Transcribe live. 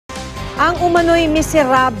Ang umano'y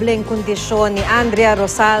miserableng kondisyon ni Andrea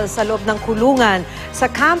Rosal sa loob ng kulungan sa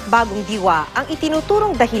Camp Bagong Diwa ang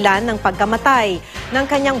itinuturong dahilan ng pagkamatay ng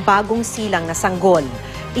kanyang bagong silang na sanggol.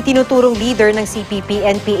 Itinuturong leader ng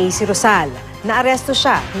CPP-NPA si Rosal. Naaresto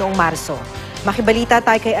siya noong Marso. Makibalita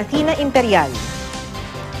tayo kay Athena Imperial.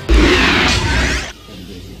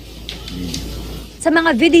 Sa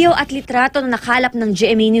mga video at litrato na nakalap ng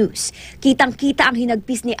GMA News, kitang-kita ang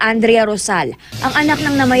hinagpis ni Andrea Rosal, ang anak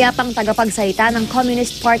ng namayapang tagapagsalita ng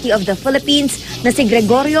Communist Party of the Philippines na si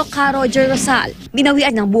Gregorio K. Roger Rosal.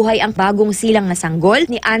 Binawian ng buhay ang bagong silang na sanggol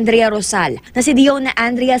ni Andrea Rosal na si Diona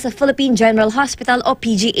Andrea sa Philippine General Hospital o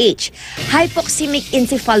PGH. Hypoxemic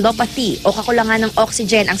encephalopathy o kakulangan ng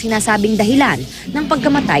oxygen ang sinasabing dahilan ng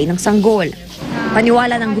pagkamatay ng sanggol.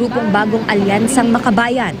 Paniwala ng grupong Bagong Alyansang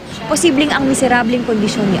Makabayan, posibleng ang miserableng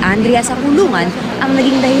kondisyon ni Andrea sa kulungan ang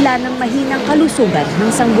naging dahilan ng mahinang kalusugan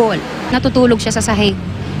ng sanggol. Natutulog siya sa sahig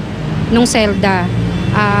nung selda.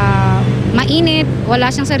 Mainit,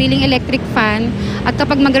 wala siyang sariling electric fan, at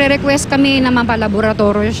kapag magre-request kami na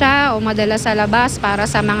mapalaboratorio siya o madala sa labas para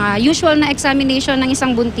sa mga usual na examination ng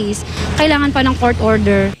isang buntis, kailangan pa ng court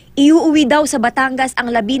order. Iuuwi daw sa Batangas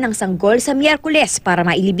ang labi ng sanggol sa Miyerkules para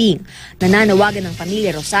mailibing. Nananawagan ng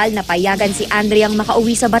pamilya Rosal na payagan si Andreang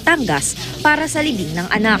makauwi sa Batangas para sa libing ng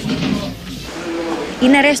anak.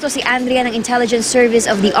 Inaresto si Andrea ng Intelligence Service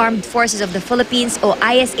of the Armed Forces of the Philippines o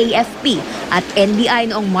ISAFP at NBI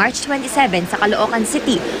noong March 27 sa Caloocan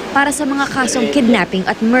City para sa mga kasong kidnapping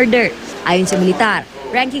at murder. Ayon sa militar,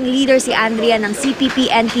 ranking leader si Andrea ng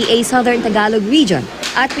CPP-NPA Southern Tagalog Region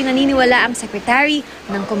at pinaniniwala ang Secretary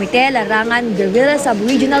ng Komite Larangan Guerrilla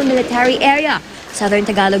Sub-Regional Military Area, Southern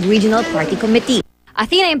Tagalog Regional Party Committee.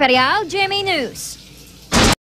 Athena Imperial, GMA News.